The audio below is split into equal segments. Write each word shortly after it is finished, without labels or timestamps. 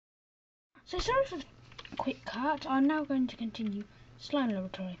So sorry for the quick cut. I'm now going to continue Slime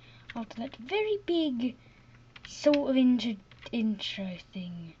Laboratory after that very big sort of intro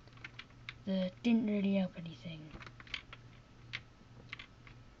thing that didn't really help anything.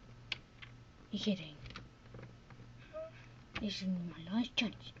 You're kidding. This is my last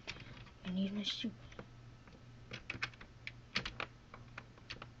chance. I need my soup.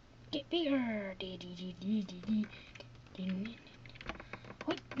 Get bigger.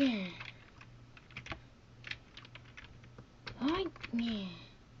 What? Yeah. What? Yeah.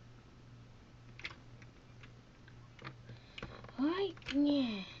 What?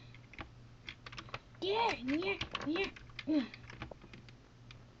 Yeah. Yeah. Yeah. Yeah. Yeah.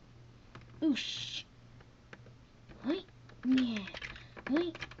 Oosh. What? Yeah.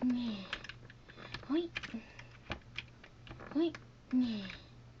 What? Yeah. What? What? Yeah.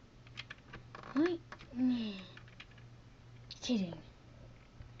 What? Yeah. Kidding.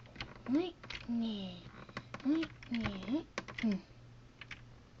 What? Yeah. What? Yeah.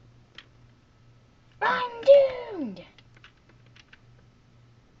 I'm doomed!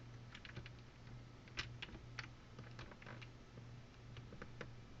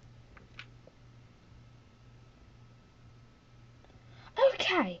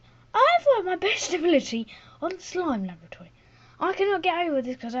 Okay, I've got my best ability on the Slime Laboratory. I cannot get over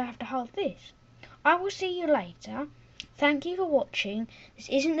this because I have to hold this. I will see you later. Thank you for watching. This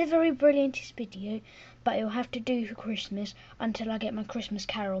isn't the very brilliantest video, but it will have to do for Christmas until I get my Christmas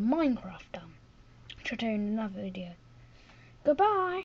Carol Minecraft done, which I'll do in another video. Goodbye!